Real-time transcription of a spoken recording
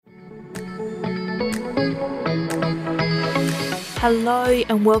Hello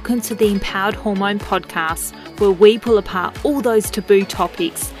and welcome to the Empowered Hormone Podcast, where we pull apart all those taboo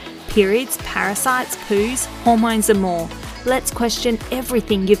topics: periods, parasites, poos, hormones and more. Let's question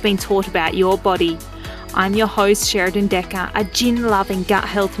everything you've been taught about your body. I'm your host, Sheridan Decker, a gin-loving gut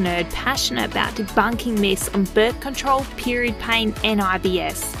health nerd passionate about debunking myths on birth control, period pain and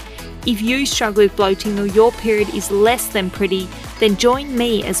IBS. If you struggle with bloating or your period is less than pretty, then join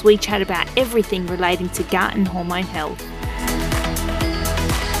me as we chat about everything relating to gut and hormone health.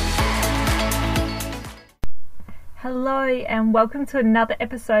 Hello and welcome to another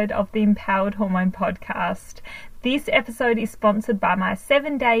episode of the Empowered Hormone Podcast. This episode is sponsored by my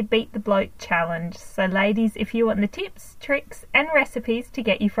 7-day Beat the Bloat challenge. So ladies, if you want the tips, tricks and recipes to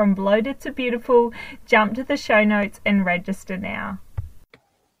get you from bloated to beautiful, jump to the show notes and register now.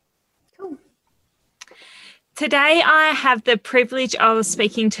 Cool. Today I have the privilege of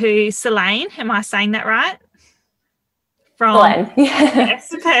speaking to Solaine. Am I saying that right? Solaine. Yes,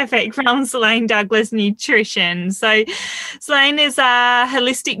 perfect. From Solaine Douglas Nutrition. So Solaine is a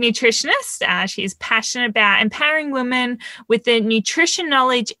holistic nutritionist. She's passionate about empowering women with the nutrition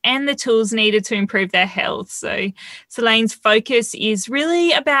knowledge and the tools needed to improve their health. So Solaine's focus is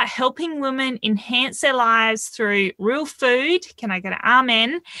really about helping women enhance their lives through real food, can I get an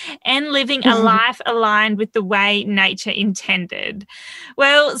amen, and living a life aligned with the way nature intended.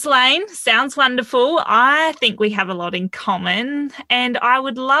 Well, Solaine, sounds wonderful. I think we have a lot in common, and I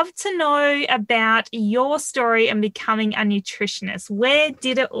would love to know about your story and becoming a nutritionist. Where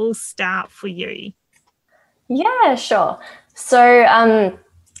did it all start for you? Yeah, sure. So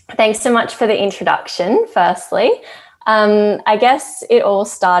thanks so much for the introduction, firstly. I guess it all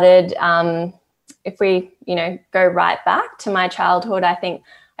started, if we, go right back to my childhood, I think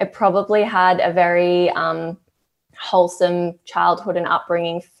I probably had a very wholesome childhood and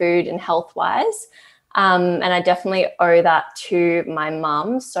upbringing, food and health-wise. And I definitely owe that to my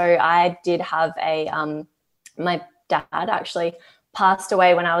mum. So I did have my dad actually passed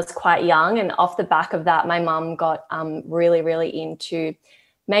away when I was quite young. And off the back of that, my mum got really, really into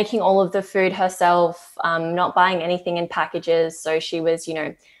making all of the food herself, not buying anything in packages. So she was,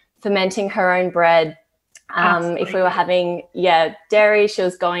 fermenting her own bread. If we were having, dairy, she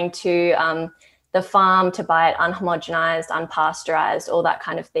was going to the farm to buy it unhomogenized, unpasteurized, all that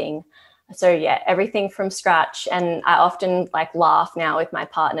kind of thing. So everything from scratch. And I often laugh now with my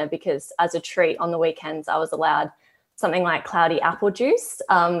partner because as a treat on the weekends, I was allowed something like cloudy apple juice.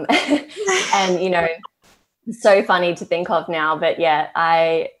 And, so funny to think of now, but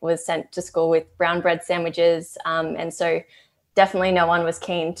I was sent to school with brown bread sandwiches. And so definitely no one was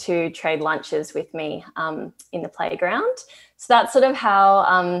keen to trade lunches with me in the playground. So that's sort of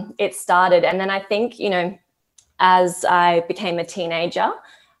how it started. And then I think, as I became a teenager,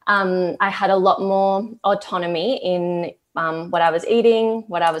 I had a lot more autonomy in what I was eating,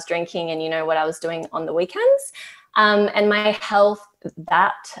 what I was drinking, and, what I was doing on the weekends. And my health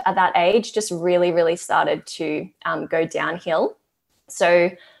at that age just really, really started to go downhill.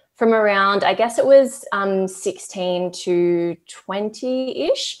 So from around, I guess it was 16 to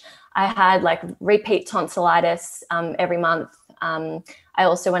 20-ish, I had repeat tonsillitis every month. I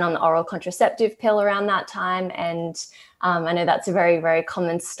also went on the oral contraceptive pill around that time. And I know that's a very, very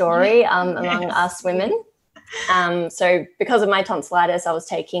common story among us women. So because of my tonsillitis, I was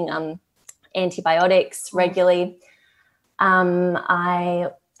taking antibiotics regularly. I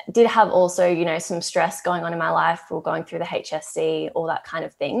did have also, some stress going on in my life, or going through the HSC, all that kind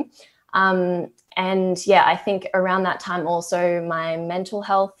of thing. And I think around that time also my mental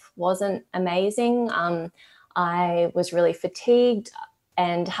health wasn't amazing. I was really fatigued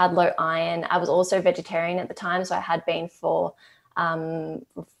and had low iron. I was also vegetarian at the time, so I had been for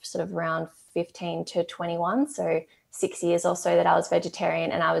sort of around 15 to 21, so 6 years or so that I was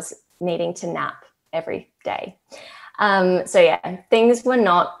vegetarian, and I was needing to nap every day. Things were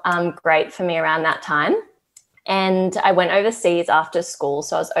not great for me around that time. And I went overseas after school,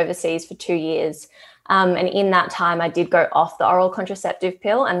 so I was overseas for 2 years. And in that time, I did go off the oral contraceptive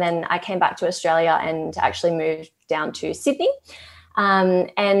pill, and then I came back to Australia and actually moved down to Sydney.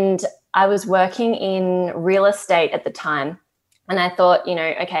 And I was working in real estate at the time. And I thought,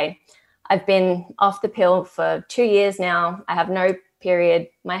 okay, I've been off the pill for 2 years now. I have no period.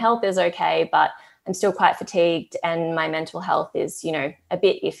 My health is okay, but I'm still quite fatigued and my mental health is, a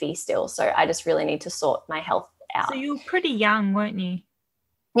bit iffy still. So I just really need to sort my health out. So you were pretty young, weren't you?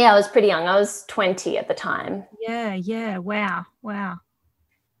 Yeah, I was pretty young. I was 20 at the time. Yeah. Wow.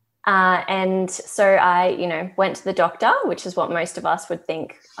 And so I, went to the doctor, which is what most of us would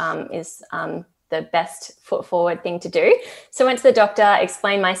think is the best foot forward thing to do. So I went to the doctor,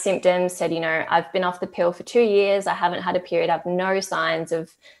 explained my symptoms, said, I've been off the pill for 2 years. I haven't had a period. I have no signs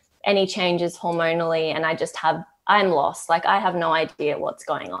of any changes hormonally. And I'm lost. Like, I have no idea what's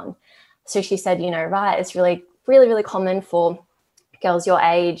going on. So she said, right, it's really, really, really common for girls your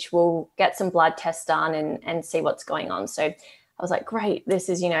age. We'll get some blood tests done and see what's going on. So I was like, great, this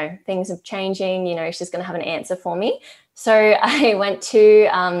is, things are changing, she's going to have an answer for me. So I went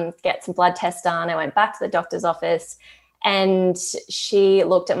to get some blood tests done. I went back to the doctor's office and she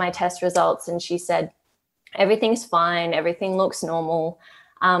looked at my test results and she said, everything's fine. Everything looks normal.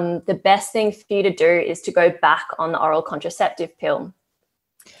 The best thing for you to do is to go back on the oral contraceptive pill.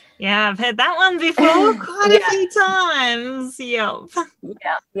 Yeah, I've heard that one before quite a few times. Yep.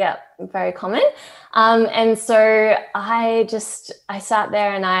 Yeah, very common. And so I sat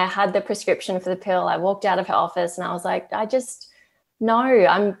there and I had the prescription for the pill. I walked out of her office and I was like,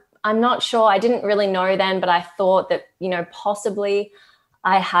 I'm not sure. I didn't really know then, but I thought that, possibly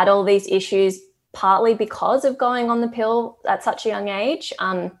I had all these issues partly because of going on the pill at such a young age.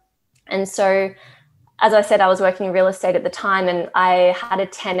 And so, as I said, I was working in real estate at the time and I had a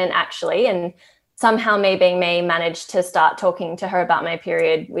tenant actually, and somehow me being me managed to start talking to her about my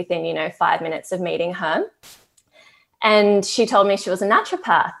period within, 5 minutes of meeting her. And she told me she was a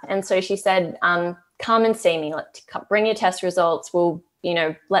naturopath. And so she said, come and see me, bring your test results.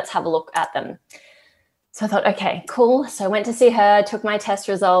 Let's have a look at them. So I thought, okay, cool. So I went to see her, took my test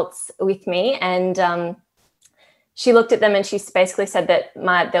results with me, and she looked at them and she basically said that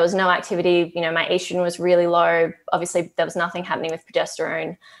there was no activity, my estrogen was really low. Obviously, there was nothing happening with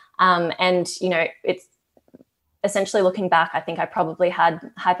progesterone. And it's essentially, looking back, I think I probably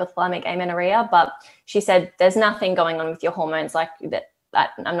had hypothalamic amenorrhea, but she said, there's nothing going on with your hormones like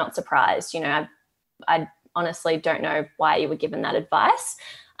that. I'm not surprised. I honestly don't know why you were given that advice.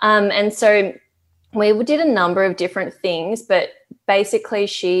 And so we did a number of different things, but basically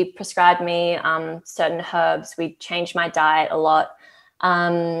she prescribed me certain herbs. We changed my diet a lot.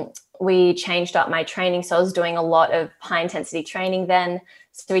 We changed up my training. So I was doing a lot of high intensity training then.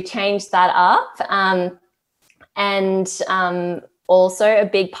 So we changed that up. And also a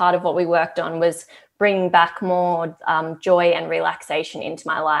big part of what we worked on was bringing back more joy and relaxation into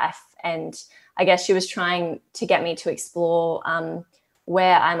my life. And I guess she was trying to get me to explore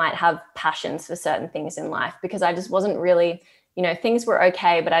where I might have passions for certain things in life, because I just wasn't really, things were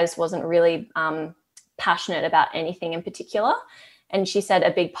okay, but I just wasn't really passionate about anything in particular. And she said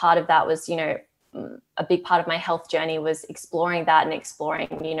a big part of that was, a big part of my health journey was exploring that and exploring,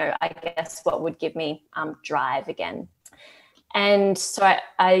 I guess what would give me drive again. And so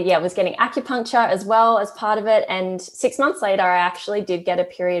I was getting acupuncture as well as part of it. And 6 months later, I actually did get a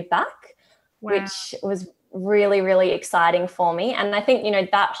period back, wow, which was really, really exciting for me. And I think,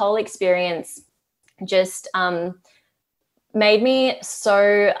 that whole experience just made me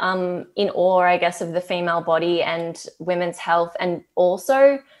so in awe, I guess, of the female body and women's health, and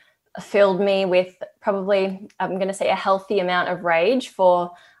also filled me with probably, I'm going to say, a healthy amount of rage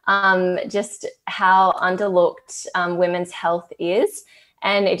for just how underlooked women's health is.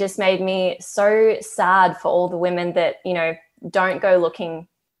 And it just made me so sad for all the women that, don't go looking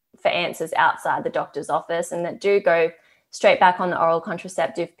for answers outside the doctor's office and that do go straight back on the oral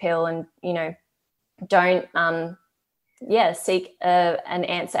contraceptive pill and, don't, seek an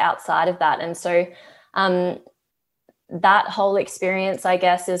answer outside of that. And so that whole experience, I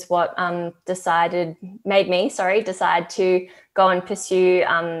guess, is what made me decide to go and pursue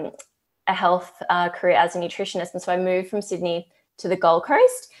a health career as a nutritionist. And so I moved from Sydney to the Gold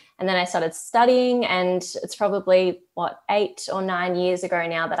Coast, and then I started studying, and it's probably 8 or 9 years ago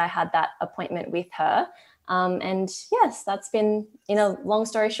now that I had that appointment with her. And yes, that's been, long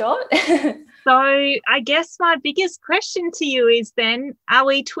story short. So I guess my biggest question to you is then, are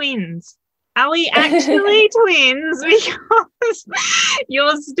we twins? Are we actually twins? Because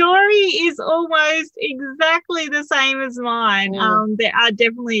your story is almost exactly the same as mine. There are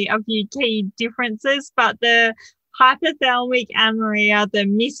definitely a few key differences, but the hypothalamic amenorrhea, the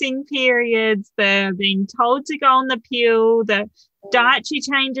missing periods, the being told to go on the pill, the dietary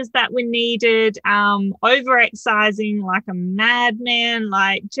changes that were needed, over-exercising like a madman,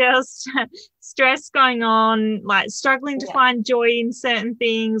 like just stress going on, like struggling to find joy in certain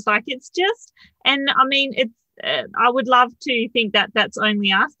things. Like it's just, and I mean, it's, I would love to think that that's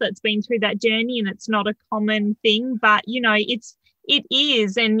only us that's been through that journey and it's not a common thing, but it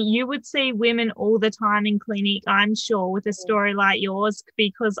is, and you would see women all the time in clinic, I'm sure, with a story like yours,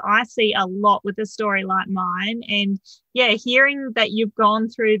 because I see a lot with a story like mine. And yeah, hearing that you've gone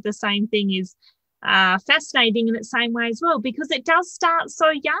through the same thing is fascinating in its same way as well, because it does start so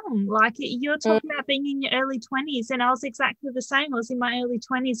young. Like you're talking about being in your early 20s, and I was exactly the same. I was in my early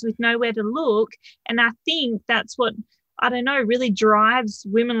 20s with nowhere to look. And I think that's what, I don't know, really drives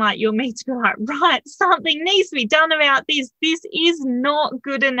women like you and me to be like, right, something needs to be done about this. This is not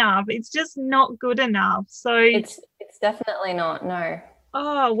good enough. It's just not good enough. So it's definitely not, no.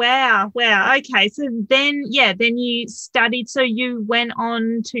 oh, wow. Wow. Okay. So then, then you studied. So you went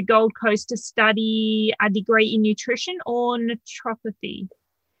on to Gold Coast to study a degree in nutrition or naturopathy?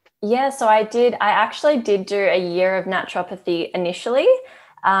 Yeah, so I actually did do a year of naturopathy initially,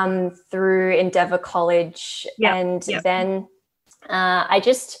 through Endeavour College. Yep. And Yep. then I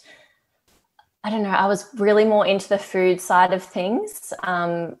don't know, I was really more into the food side of things,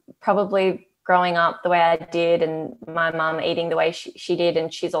 probably growing up the way I did, and my mum eating the way she did.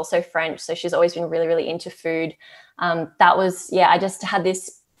 And she's also French, so she's always been really, really into food. That was, I just had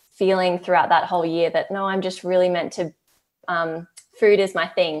this feeling throughout that whole year that, no, I'm just really meant to, food is my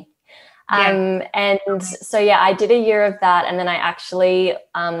thing. And so, I did a year of that. And then I actually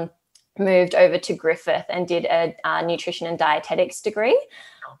moved over to Griffith and did a nutrition and dietetics degree.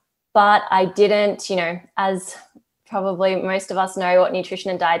 But I didn't, as probably most of us know what nutrition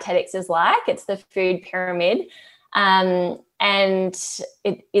and dietetics is like. It's the food pyramid. And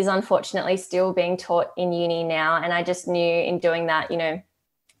it is unfortunately still being taught in uni now. And I just knew in doing that, I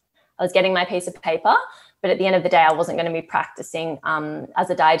was getting my piece of paper, but at the end of the day, I wasn't going to be practicing as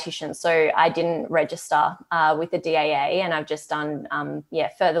a dietitian. So I didn't register with the DAA, and I've just done,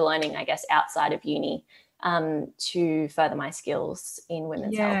 further learning, I guess, outside of uni to further my skills in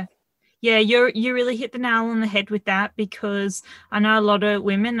women's health. Yeah, you really hit the nail on the head with that, because I know a lot of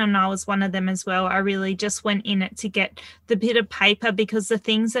women, and I was one of them as well. I really just went in it to get the bit of paper, because the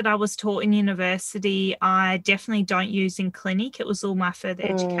things that I was taught in university, I definitely don't use in clinic. It was all my further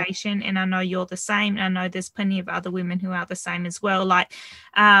education, and I know you're the same. And I know there's plenty of other women who are the same as well. Like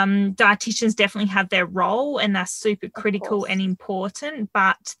dietitians definitely have their role, and they're super critical and important,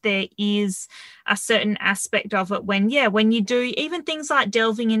 but there is a certain aspect of it when you do even things like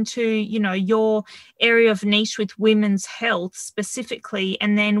delving into your area of niche with women's health specifically,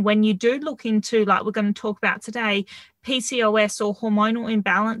 and then when you do look into, like we're going to talk about today, PCOS or hormonal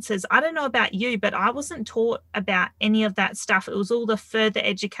imbalances. I don't know about you, but I wasn't taught about any of that stuff. It was all the further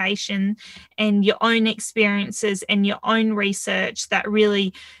education and your own experiences and your own research that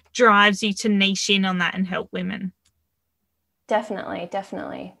really drives you to niche in on that and help women.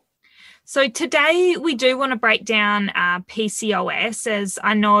 Definitely. So today we do want to break down PCOS, as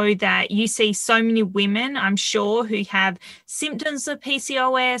I know that you see so many women, I'm sure, who have symptoms of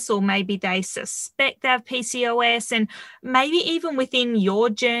PCOS, or maybe they suspect they have PCOS, and maybe even within your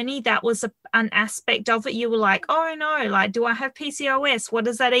journey, that was an aspect of it. You were like, oh no, like, do I have PCOS? What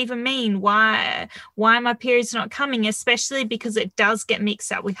does that even mean? Why are my periods not coming? Especially because it does get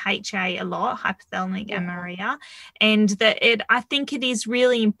mixed up with HA a lot, hypothalamic amenorrhea, and I think it is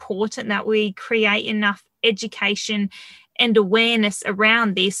really important that we create enough education and awareness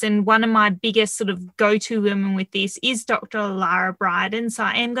around this. And one of my biggest sort of go-to women with this is Dr. Lara Bryden. So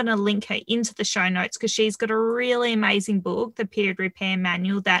I am going to link her into the show notes, because she's got a really amazing book, The Period Repair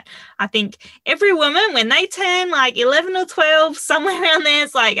Manual, that I think every woman, when they turn like 11 or 12, somewhere around there,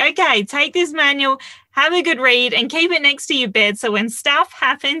 it's like, okay, take this manual, have a good read, and keep it next to your bed, so when stuff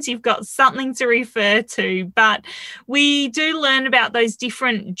happens, you've got something to refer to. But we do learn about those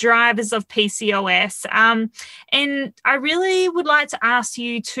different drivers of PCOS. And I really would like to ask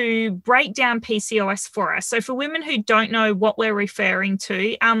you to break down PCOS for us. So for women who don't know what we're referring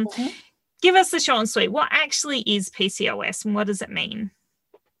to, give us the short and sweet. What actually is PCOS, and what does it mean?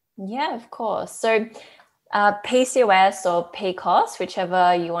 Yeah, of course. So PCOS or PCOS,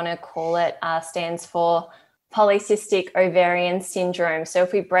 whichever you want to call it, stands for polycystic ovarian syndrome. So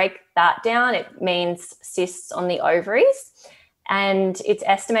if we break that down, it means cysts on the ovaries. And it's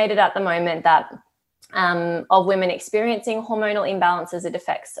estimated at the moment that of women experiencing hormonal imbalances, it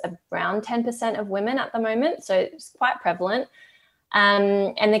affects around 10% of women at the moment. So it's quite prevalent.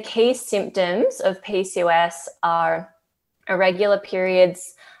 And the key symptoms of PCOS are irregular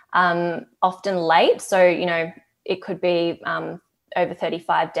periods, often late. So, it could be over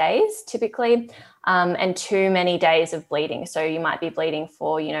 35 days typically, and too many days of bleeding. So you might be bleeding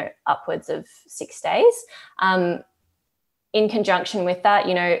for, upwards of 6 days. In conjunction with that,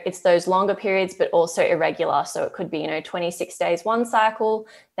 it's those longer periods, but also irregular. So it could be, 26 days, one cycle,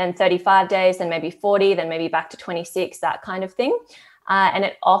 then 35 days, then maybe 40, then maybe back to 26, that kind of thing. And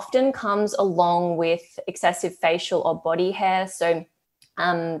it often comes along with excessive facial or body hair. So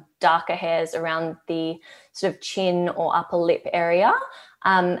darker hairs around the sort of chin or upper lip area,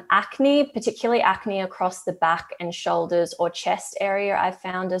 Acne, particularly acne across the back and shoulders or chest area, I've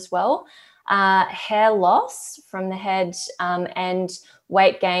found as well. Hair loss from the head, and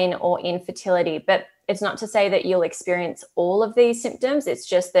weight gain or infertility. But it's not to say that you'll experience all of these symptoms. It's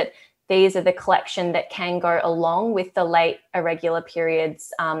just that these are the collection that can go along with the late irregular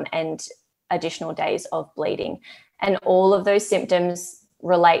periods and additional days of bleeding. And all of those symptoms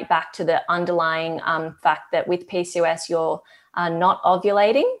relate back to the underlying fact that with PCOS, you're not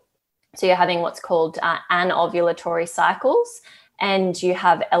ovulating. So you're having what's called anovulatory cycles, and you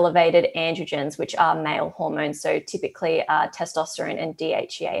have elevated androgens, which are male hormones. So typically testosterone and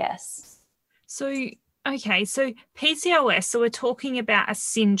DHEAS. So PCOS, so we're talking about a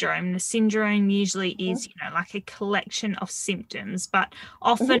syndrome. The syndrome usually is, like a collection of symptoms, but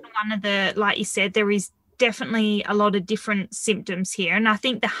often one of the, like you said, there is definitely a lot of different symptoms here. And I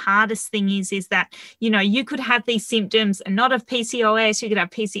think the hardest thing is that, you could have these symptoms and not have PCOS, you could have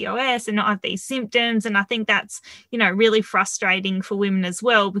PCOS and not have these symptoms. And I think that's, really frustrating for women as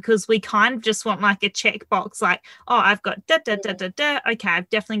well, because we kind of just want like a checkbox, like, oh, I've got okay, I've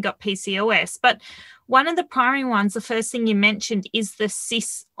definitely got PCOS. But one of the primary ones, the first thing you mentioned, is the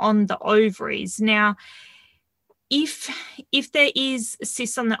cysts on the ovaries. Now, if there is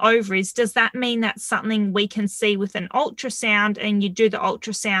cysts on the ovaries, does that mean that's something we can see with an ultrasound, and you do the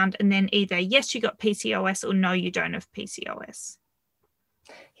ultrasound and then either yes, you got PCOS, or no, you don't have PCOS?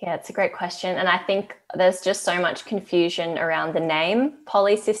 Yeah, it's a great question. And I think there's just so much confusion around the name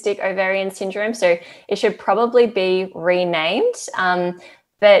polycystic ovarian syndrome. So it should probably be renamed.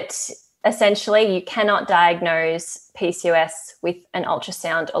 But essentially, you cannot diagnose PCOS with an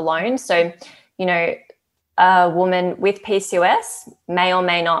ultrasound alone. So, a woman with PCOS may or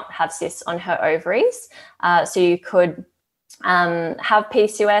may not have cysts on her ovaries. So you could have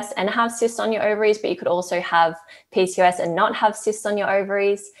PCOS and have cysts on your ovaries, but you could also have PCOS and not have cysts on your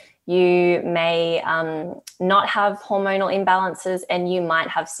ovaries. You may not have hormonal imbalances, and you might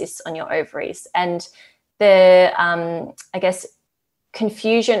have cysts on your ovaries. And the,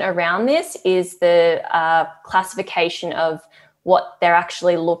 confusion around this is the classification of what they're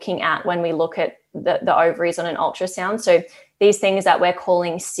actually looking at when we look at the ovaries on an ultrasound. So these things that we're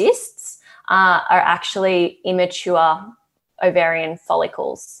calling cysts are actually immature ovarian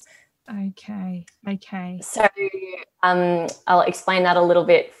follicles. Okay. So I'll explain that a little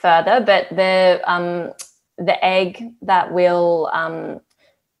bit further, but the egg that will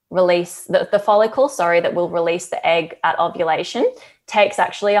release, the follicle, that will release the egg at ovulation takes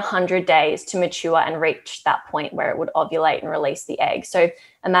actually 100 days to mature and reach that point where it would ovulate and release the egg. So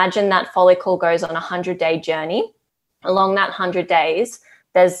imagine that follicle goes on a 100-day journey. Along that 100 days,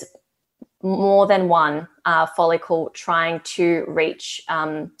 there's more than one follicle trying to reach,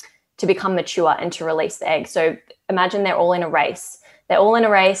 to become mature and to release the egg. So imagine they're all in a race. They're all in a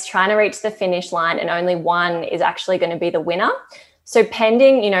race trying to reach the finish line, and only one is actually going to be the winner. So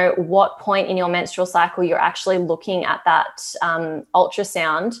pending, what point in your menstrual cycle you're actually looking at that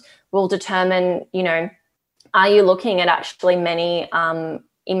ultrasound will determine, are you looking at actually many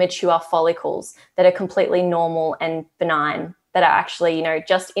immature follicles that are completely normal and benign, that are actually,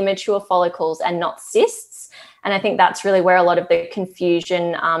 just immature follicles and not cysts. And I think that's really where a lot of the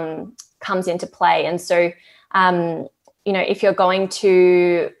confusion comes into play. And so, if you're going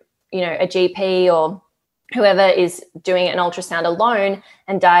to, a GP or whoever is doing an ultrasound alone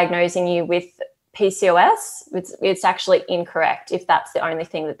and diagnosing you with PCOS, it's actually incorrect if that's the only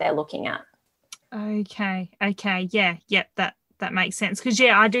thing that they're looking at. Okay. Yeah, that makes sense. Because,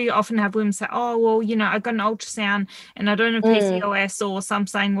 I do often have women say, oh, well, I got an ultrasound and I don't have PCOS, or some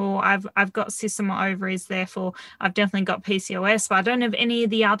saying, well, I've got cysts on my ovaries, therefore I've definitely got PCOS, but I don't have any of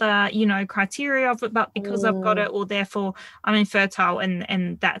the other, criteria of it, but because I've got it, or therefore I'm infertile,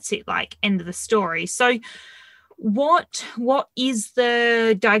 and that's it, like, end of the story. So what is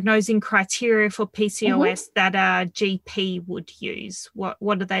the diagnosing criteria for PCOS that a GP would use? What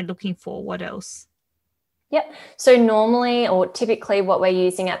are they looking for? What else? Yep. So normally, or typically, what we're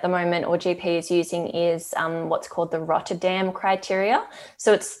using at the moment, or GP is using, is what's called the Rotterdam criteria.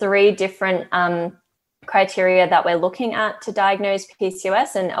 So it's 3 different criteria that we're looking at to diagnose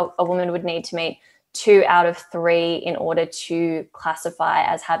PCOS, and a woman would need to meet 2 out of 3 in order to classify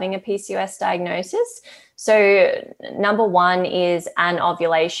as having a PCOS diagnosis. So number 1 is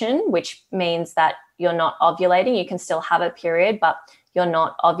anovulation, which means that you're not ovulating. You can still have a period, but you're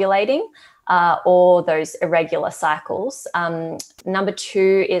not ovulating. Or those irregular cycles. Number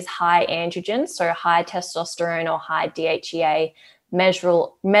 2 is high androgens, so high testosterone or high DHEA,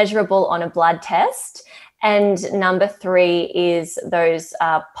 measurable on a blood test. And number 3 is those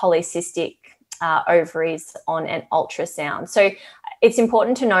polycystic ovaries on an ultrasound. So it's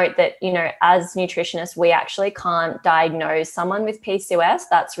important to note that, you know, as nutritionists, we actually can't diagnose someone with PCOS.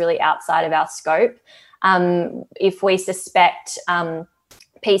 That's really outside of our scope. If we suspect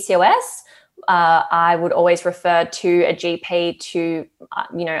PCOS, I would always refer to a GP to,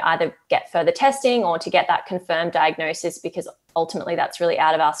 you know, either get further testing or to get that confirmed diagnosis, because ultimately that's really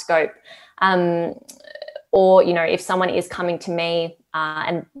out of our scope. Or, you know, if someone is coming to me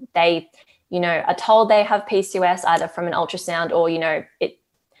and they, you know, are told they have PCOS either from an ultrasound or, you know,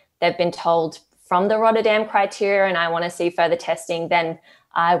 they've been told from the Rotterdam criteria and I want to see further testing, then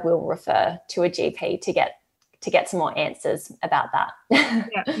I will refer to a GP to get some more answers about that.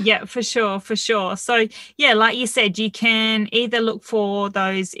 Yeah, for sure. So yeah, like you said, you can either look for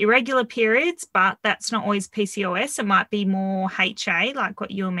those irregular periods, but that's not always PCOS. It might be more HA, like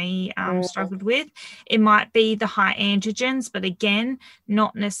what you and me struggled with. It might be the high androgens, but again,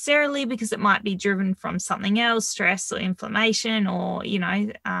 not necessarily, because it might be driven from something else, stress or inflammation, or, you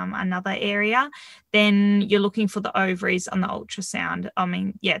know, another area. Then you're looking for the ovaries on the ultrasound. I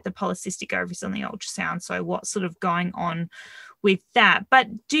mean, yeah, the polycystic ovaries on the ultrasound. So what's sort of going on with that? But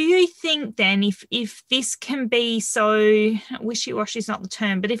do you think then, if this can be so, wishy-washy is not the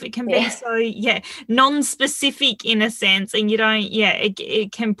term, but if it can be so non-specific in a sense, and you don't,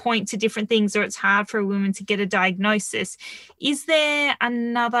 it can point to different things, or it's hard for a woman to get a diagnosis, is there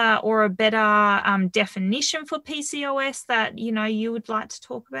another or a better definition for PCOS that, you know, you would like to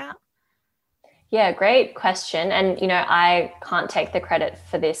talk about? Yeah, great question. And, you know, I can't take the credit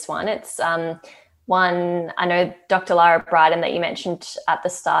for this one. It's one, I know Dr. Lara Bryden that you mentioned at the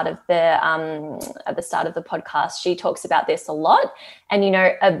start of the podcast, she talks about this a lot. And, you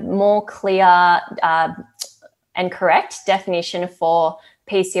know, a more clear and correct definition for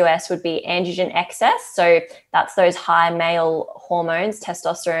PCOS would be androgen excess. So that's those high male hormones,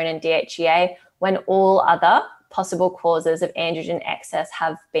 testosterone and DHEA, when all other possible causes of androgen excess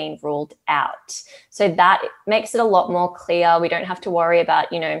have been ruled out. So that makes it a lot more clear. We don't have to worry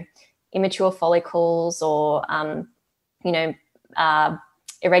about, you know, immature follicles or, you know,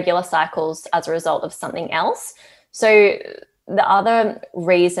 irregular cycles as a result of something else. So the other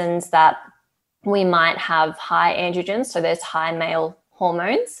reasons that we might have high androgens, so there's high male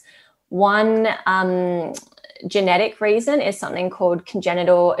hormones, one genetic reason is something called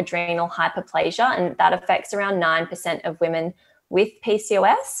congenital adrenal hyperplasia, and that affects around 9% of women with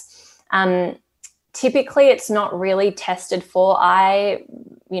PCOS. Typically, it's not really tested for. I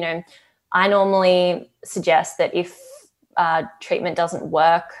normally suggest that if treatment doesn't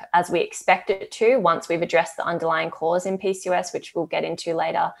work as we expect it to, once we've addressed the underlying cause in PCOS, which we'll get into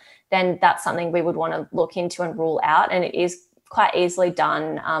later, then that's something we would want to look into and rule out. And it is quite easily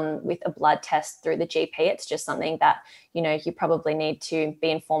done with a blood test through the GP. It's just something that, you know, you probably need to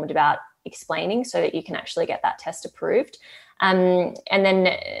be informed about explaining so that you can actually get that test approved. And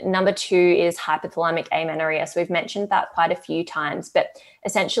then number 2 is hypothalamic amenorrhea. So we've mentioned that quite a few times, but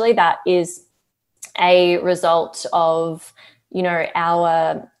essentially that is a result of, you know,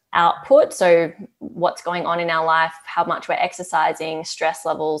 our output. So what's going on in our life, how much we're exercising, stress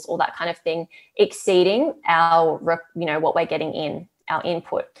levels, all that kind of thing, exceeding our, you know, what we're getting in, our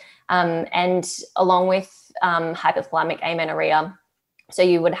input. And along with hypothalamic amenorrhea, so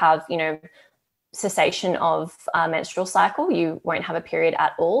you would have, you know, cessation of menstrual cycle. You won't have a period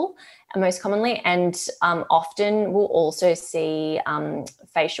at all, most commonly, and often we'll also see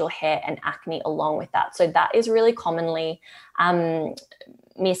facial hair and acne along with that. So that is really commonly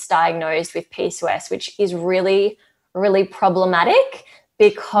misdiagnosed with PCOS, which is really, really problematic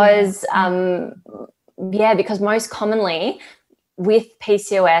because, because most commonly with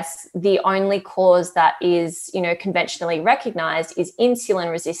PCOS, the only cause that is, you know, conventionally recognized is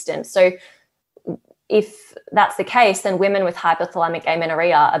insulin resistance. So if that's the case, then women with hypothalamic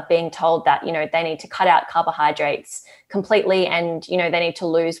amenorrhea are being told that, you know, they need to cut out carbohydrates completely and, you know, they need to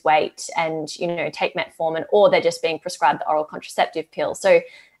lose weight and, you know, take metformin, or they're just being prescribed the oral contraceptive pill. So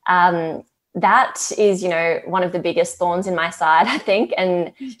that is, you know, one of the biggest thorns in my side, I think,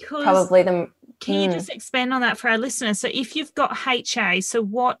 and probably the... Can you just expand on that for our listeners? So if you've got HA, so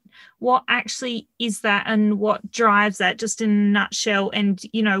what actually is that and what drives that, just in a nutshell? And,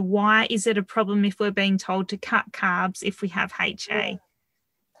 you know, why is it a problem if we're being told to cut carbs if we have HA?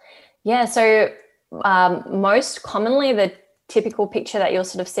 Yeah, so most commonly the typical picture that you'll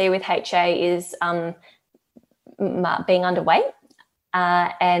sort of see with HA is being underweight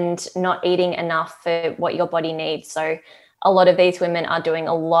and not eating enough for what your body needs. So a lot of these women are doing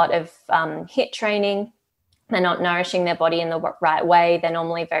a lot of HIIT training. They're not nourishing their body in the right way. They're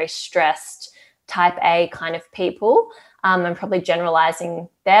normally very stressed, type A kind of people. I'm probably generalizing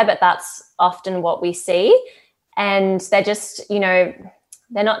there, but that's often what we see. and they're just,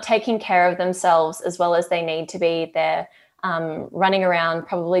 they're not taking care of themselves as well as they need to be. They're running around,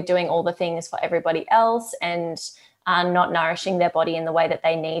 probably doing all the things for everybody else, and not nourishing their body in the way that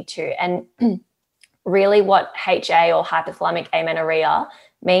they need to. And really what HA, or hypothalamic amenorrhea,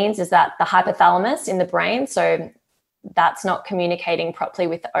 means is that the hypothalamus in the brain, so that's not communicating properly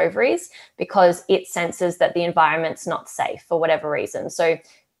with the ovaries because it senses that the environment's not safe for whatever reason. So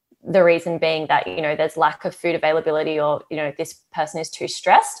the reason being that, there's lack of food availability, or, this person is too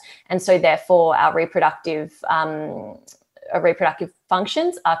stressed. And so therefore our reproductive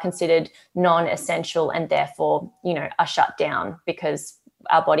functions are considered non-essential, and therefore, are shut down because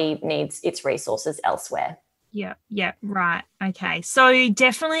our body needs its resources elsewhere. Yeah, right. Okay. So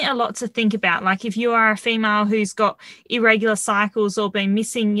definitely a lot to think about. Like if you are a female who's got irregular cycles or been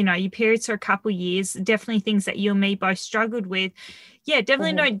missing, your periods for a couple of years, definitely things that you and me both struggled with. Yeah,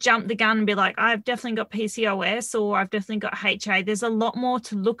 definitely don't jump the gun and be like, I've definitely got PCOS or I've definitely got HA. There's a lot more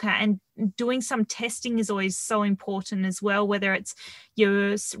to look at, and doing some testing is always so important as well, whether it's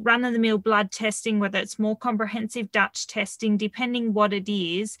your run-of-the-mill blood testing, whether it's more comprehensive Dutch testing, depending what it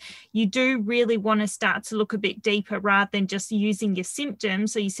is. You do really want to start to look a bit deeper rather than just using your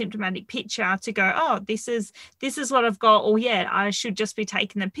symptoms, so your symptomatic picture, to go, oh, this is what I've got, or yeah, I should just be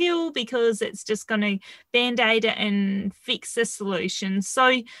taking the pill because it's just going to band-aid it and fix the solution.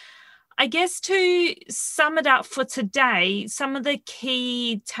 So I guess to sum it up for today, some of the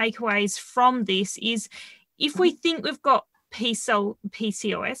key takeaways from this is, if we think we've got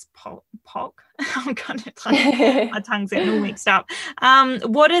PCOS, POC, I'm kind of my tongue's getting all mixed up.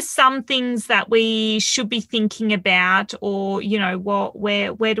 What are some things that we should be thinking about, or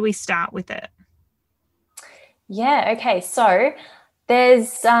where do we start with it? Yeah. Okay. So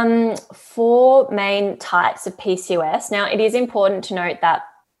there's 4 main types of PCOS. Now, it is important to note that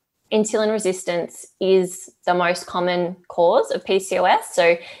insulin resistance is the most common cause of PCOS.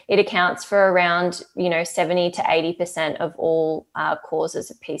 So it accounts for around, 70 to 80% of all causes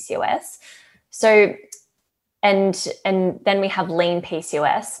of PCOS. So, and then we have lean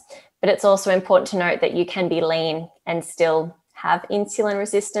PCOS, but it's also important to note that you can be lean and still have insulin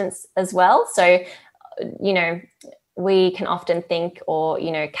resistance as well. So, we can often think or,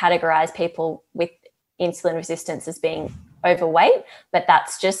 categorize people with insulin resistance as being overweight, but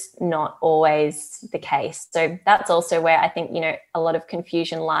that's just not always the case. So that's also where I think, a lot of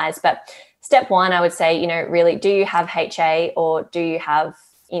confusion lies. But step 1, I would say, really, do you have HA or do you have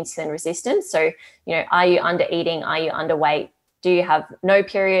insulin resistance? So, are you under eating? Are you underweight? Do you have no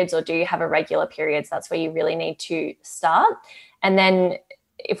periods or do you have irregular periods? That's where you really need to start. And then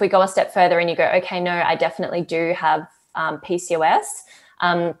if we go a step further and you go, okay, no, I definitely do have PCOS,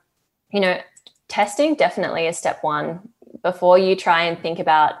 testing definitely is step 1 before you try and think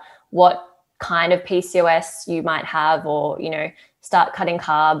about what kind of PCOS you might have, or, start cutting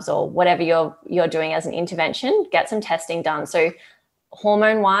carbs or whatever you're doing as an intervention. Get some testing done. So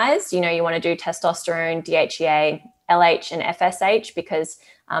hormone wise, you want to do testosterone, DHEA, LH and FSH, because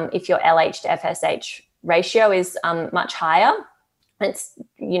if your LH to FSH ratio is much higher, it's,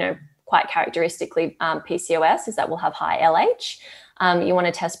 quite characteristically PCOS is that we'll have high LH. You want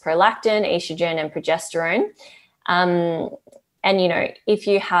to test prolactin, estrogen and progesterone. And, if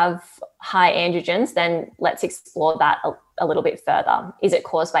you have high androgens, then let's explore that a little bit further. Is it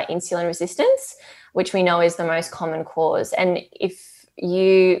caused by insulin resistance, which we know is the most common cause? And if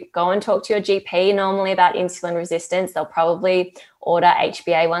you go and talk to your GP normally about insulin resistance, they'll probably order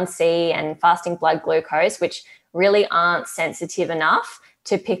HbA1c and fasting blood glucose, which really aren't sensitive enough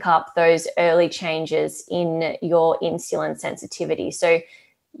to pick up those early changes in your insulin sensitivity. So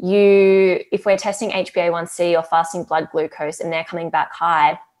if we're testing HbA1c or fasting blood glucose and they're coming back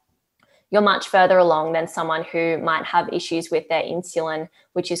high, you're much further along than someone who might have issues with their insulin,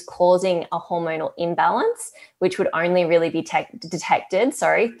 which is causing a hormonal imbalance, which would only really be detected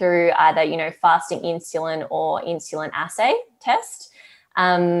through either, fasting insulin or insulin assay test.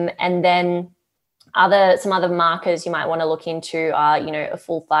 And then some other markers you might want to look into are, a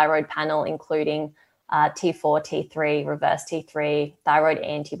full thyroid panel, including T4, T3, reverse T3, thyroid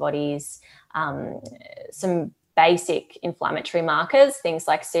antibodies, some basic inflammatory markers, things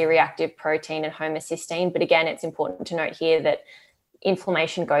like C-reactive protein and homocysteine. But again, it's important to note here that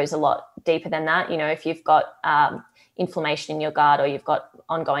inflammation goes a lot deeper than that. If you've got inflammation in your gut or you've got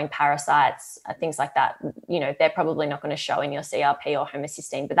ongoing parasites, things like that, they're probably not going to show in your CRP or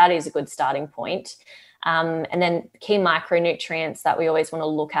homocysteine, but that is a good starting point. And then key micronutrients that we always want to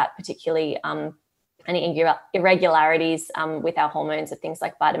look at, particularly any irregularities with our hormones, are things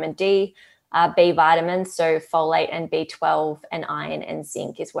like vitamin D, B vitamins, so folate and B12, and iron and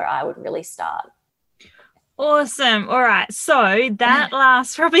zinc is where I would really start. Awesome. All right. So that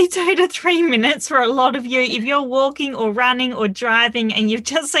lasts probably 2 to 3 minutes for a lot of you. If you're walking or running or driving and you've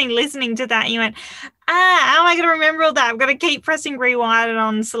just been listening to that and you went, how am I going to remember all that? I'm going to keep pressing rewind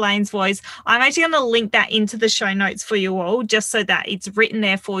on Solaine's voice. I'm actually going to link that into the show notes for you all, just so that it's written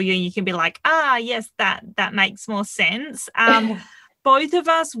there for you. You can be like, yes, that makes more sense. Both of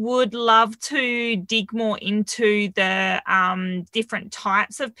us would love to dig more into the different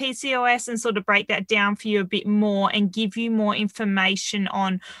types of PCOS and sort of break that down for you a bit more and give you more information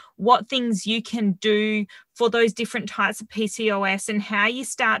on what things you can do for those different types of PCOS and how you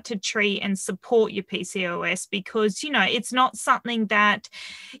start to treat and support your PCOS, because, it's not something that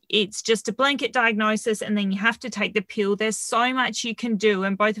it's just a blanket diagnosis and then you have to take the pill. There's so much you can do.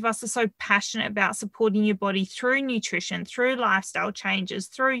 And both of us are so passionate about supporting your body through nutrition, through lifestyle changes,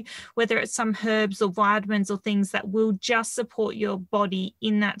 through whether it's some herbs or vitamins or things that will just support your body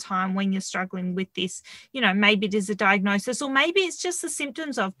in that time when you're struggling with this. Maybe it is a diagnosis or maybe it's just the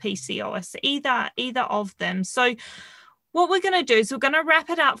symptoms of PCOS, either of them. So what we're going to do is we're going to wrap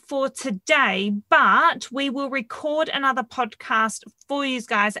it up for today, but we will record another podcast for you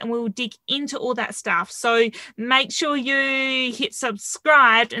guys and we'll dig into all that stuff. So make sure you hit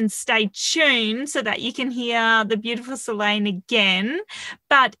subscribe and stay tuned so that you can hear the beautiful Solaine again.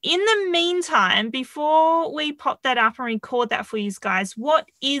 But in the meantime, before we pop that up and record that for you guys, what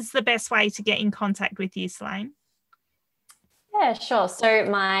is the best way to get in contact with you, Solaine? Yeah, sure. So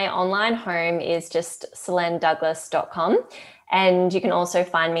my online home is just solainedouglas.com. And you can also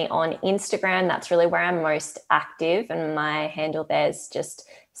find me on Instagram. That's really where I'm most active. And my handle there is just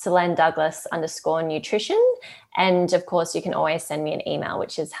Solaine Douglas _nutrition. And of course, you can always send me an email,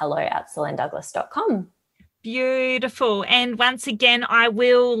 which is hello@solainedouglas.com. Beautiful. And once again, I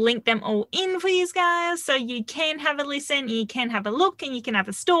will link them all in for you guys so you can have a listen, you can have a look, and you can have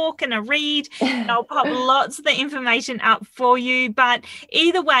a stalk and a read. I'll pop lots of the information up for you. But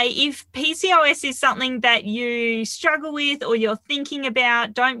either way, if PCOS is something that you struggle with or you're thinking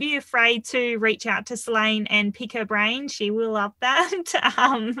about, don't be afraid to reach out to Solaine and pick her brain. She will love that.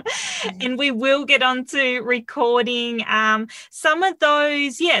 And we will get on to recording some of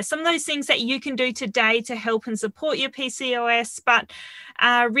those things that you can do today to help and support your PCOS. But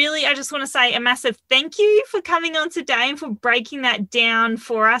really, I just want to say a massive thank you for coming on today and for breaking that down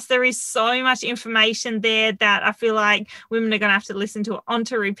for us. There is so much information there that I feel like women are going to have to listen to on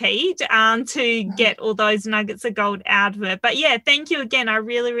to repeat to get all those nuggets of gold out of it. But yeah, thank you again. I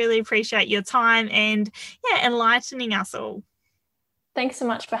really, really appreciate your time and enlightening us all. Thanks so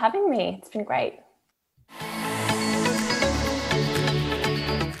much for having me. It's been great.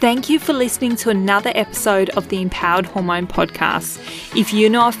 Thank you for listening to another episode of the Empowered Hormone Podcast. If you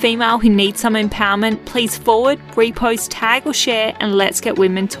know a female who needs some empowerment, please forward, repost, tag or share, and let's get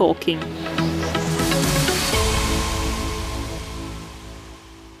women talking.